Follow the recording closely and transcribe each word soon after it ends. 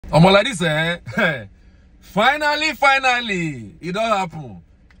I'm like this, eh? Finally, it don't happen.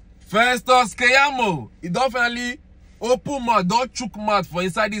 Festus Keyamo, it don't finally open mouth, don't chook mouth for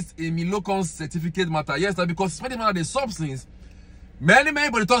inside this Emilocon certificate matter. Yes, because it's matter the substance. Many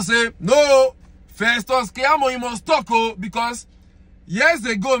people talk say, no, Festus Keyamo, you must talk, because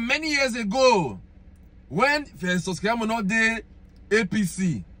many years ago, when Festus Keyamo not there,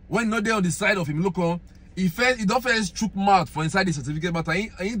 APC, when not there on the side of Emilocon, he don't first chook mouth for inside the certificate matter.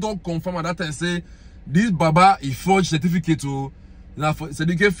 He don't confirm at that time say, this Baba, he forged certificate to, now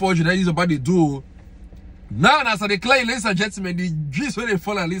certificate forged, that is about to do. Now, as I declare, ladies and gentlemen, the gist where they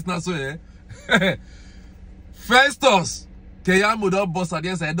fall at least now, so Festus Keyamo don't bust at the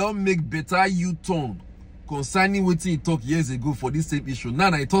end, I don't make better U-turn concerning what he talked years ago for this same issue.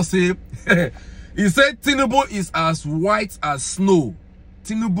 Now, I thought say, he said Tinubu is as white as snow.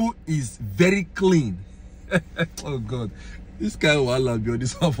 Tinubu is very clean. Oh God, this guy will be on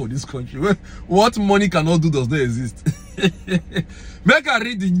this one for this country. What money cannot do does not exist. Make I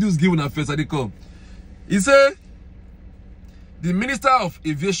read the news given at first. I come. He said the Minister of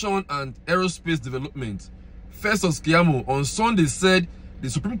Aviation and Aerospace Development, Festus Keyamo, on Sunday said the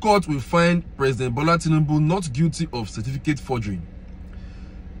Supreme Court will find President Bola Tinubu not guilty of certificate forgery.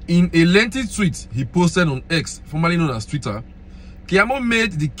 In a lengthy tweet he posted on X, formerly known as Twitter, Keyamo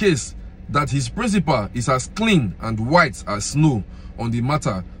made the case that his principal is as clean and white as snow on the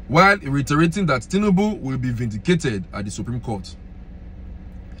matter, while reiterating that Tinubu will be vindicated at the Supreme Court.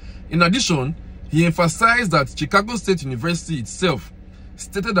 In addition, he emphasized that Chicago State University itself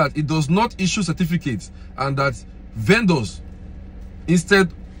stated that it does not issue certificates and that vendors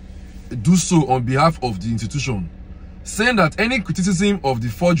instead do so on behalf of the institution, saying that any criticism of the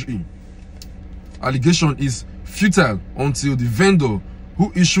forgery allegation is futile until the vendor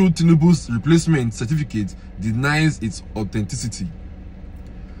who issued Tinubu's replacement certificate denies its authenticity.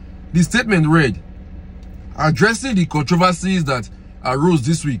 The statement read, addressing the controversies that arose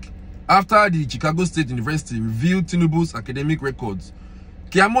this week after the Chicago State University revealed Tinubu's academic records,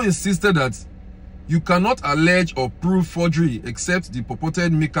 Keyamo insisted that you cannot allege or prove forgery except the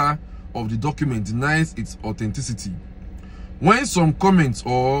purported maker of the document denies its authenticity. When some comments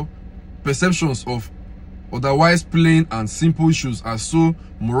or perceptions of otherwise plain and simple issues are so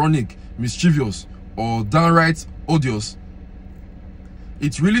moronic, mischievous, or downright odious,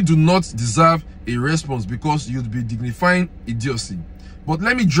 it really do not deserve a response because you'd be dignifying idiocy. But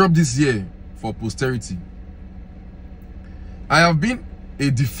let me drop this here for posterity. I have been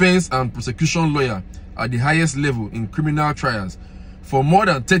a defense and prosecution lawyer at the highest level in criminal trials for more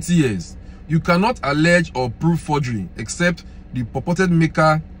than 30 years. You cannot allege or prove forgery except the purported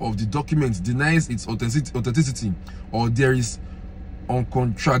maker of the document denies its authenticity, or there is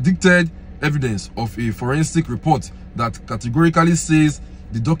uncontradicted evidence of a forensic report that categorically says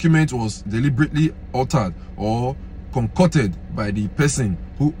the document was deliberately altered or concocted by the person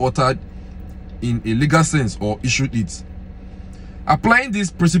who altered in a legal sense or issued it. Applying this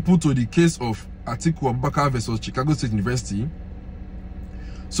principle to the case of Atiku Abubakar versus Chicago State University,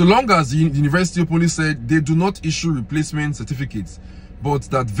 so long as the university openly said they do not issue replacement certificates, but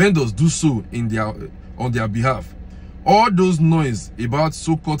that vendors do so on their behalf, all those noise about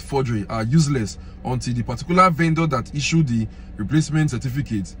so-called forgery are useless until the particular vendor that issued the replacement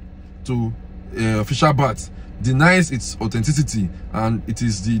certificate to official bat denies its authenticity, and it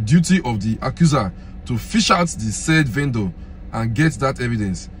is the duty of the accuser to fish out the said vendor and get that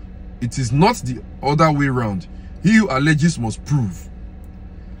evidence. It is not the other way around. He who alleges must prove.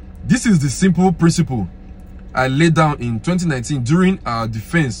 This is the simple principle I laid down in 2019 during our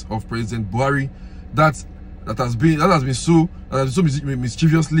defense of President Buhari that has been so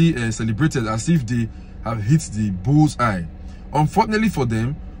mischievously celebrated as if they have hit the bull's eye. Unfortunately for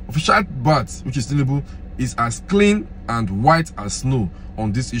them, official bat, which is Tinubu, is as clean and white as snow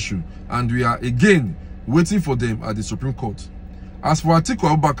on this issue, and we are again waiting for them at the Supreme Court. As for Atiku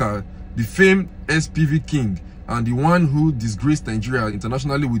Abubakar, the famed SPV king and the one who disgraced Nigeria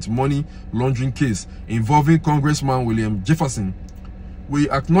internationally with money laundering case involving Congressman William Jefferson, we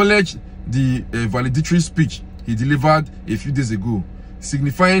acknowledge the valedictory speech he delivered a few days ago,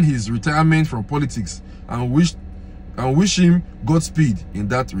 signifying his retirement from politics, and wish Godspeed in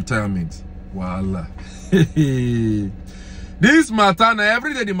that retirement. Voila. This matter, now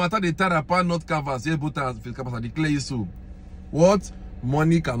every day the matter they tear apart, not canvas, yes, but as declare so. What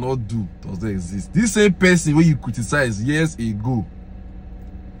money cannot do does not exist. This same person where you criticize years ago,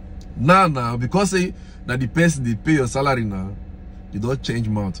 now because say that the person they pay your salary now, you don't change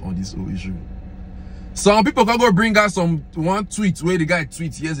mouth on this whole issue. Some people can go bring out one tweet where the guy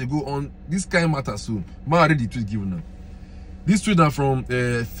tweet years ago on this kind of matter. So man already tweet given now. This tweet is from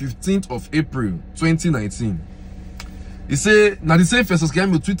 15th of April 2019. He say, now the same Festus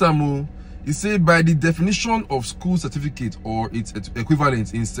Keyamo Twitter mo. He say, by the definition of school certificate or its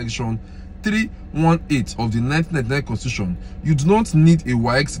equivalent in section 318 of the 1999 Constitution, you do not need a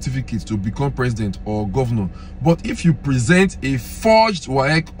WAEC certificate to become president or governor. But if you present a forged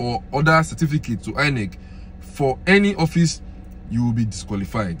WAEC or other certificate to INEC for any office, you will be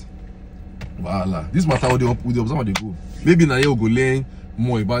disqualified. Voila. This matter with the observer they go. Maybe now you go learn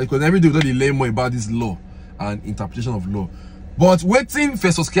more about it, because every day they learn more about this law and interpretation of law. But waiting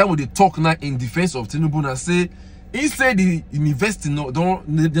Festus Keyamo they talk now in defense of Tinubu and say, instead the university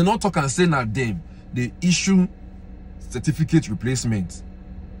they not talk and say now them they issue certificate replacement.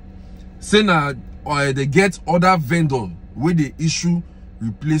 Say now they get other vendor where they issue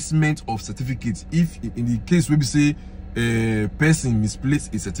replacement of certificates if in the case where we say a person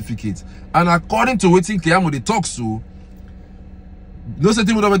misplaced a certificate. And according to waiting Keyamo they talk so, no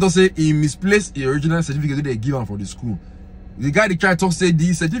certain would say he misplaced the original certificate that they give him from the school. The guy they try to talk say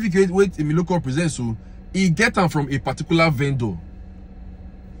the certificate with a local present so he get them from a particular vendor.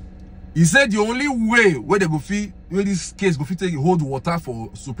 He said the only way where they go fit where this case go fit take hold water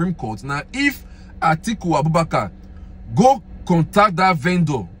for Supreme Court. Now if Atiku Abubakar go contact that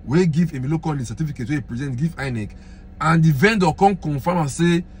vendor where give a local the certificate where he present give INEC, and the vendor come confirm and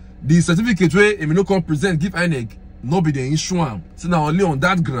say the certificate where a local present give INEC not be the issue. So now only on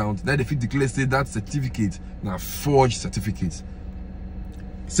that ground that they fit declare say that certificate now forged certificate.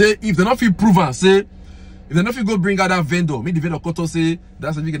 Say if they not feel proven, say if they not feel go bring out that vendor, make the vendor cut say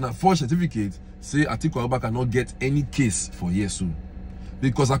that certificate now forged certificate, say Atiku Abubakar cannot get any case for CSU.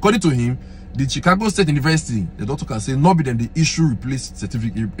 Because according to him, the Chicago State University, the doctor can say not be them the issue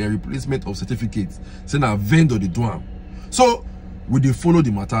replacement of certificates. Say now vendor they do them. So we they follow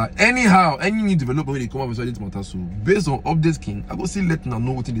the matter. Anyhow, any new development when they come up with this matter. So based on updates king, I go see let them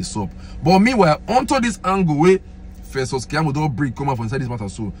know what it is up. But meanwhile, onto this angle where Festus Keyamo don't break come up from inside this matter.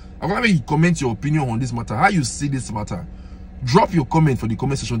 So I'm gonna make you comment your opinion on this matter. How you see this matter? Drop your comment for the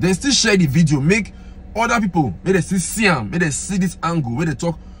comment section. Then still share the video. Make other people may they see them, may they see this angle where they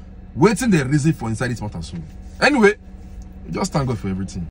talk, waiting the reason for inside this matter. So anyway, just thank God for everything.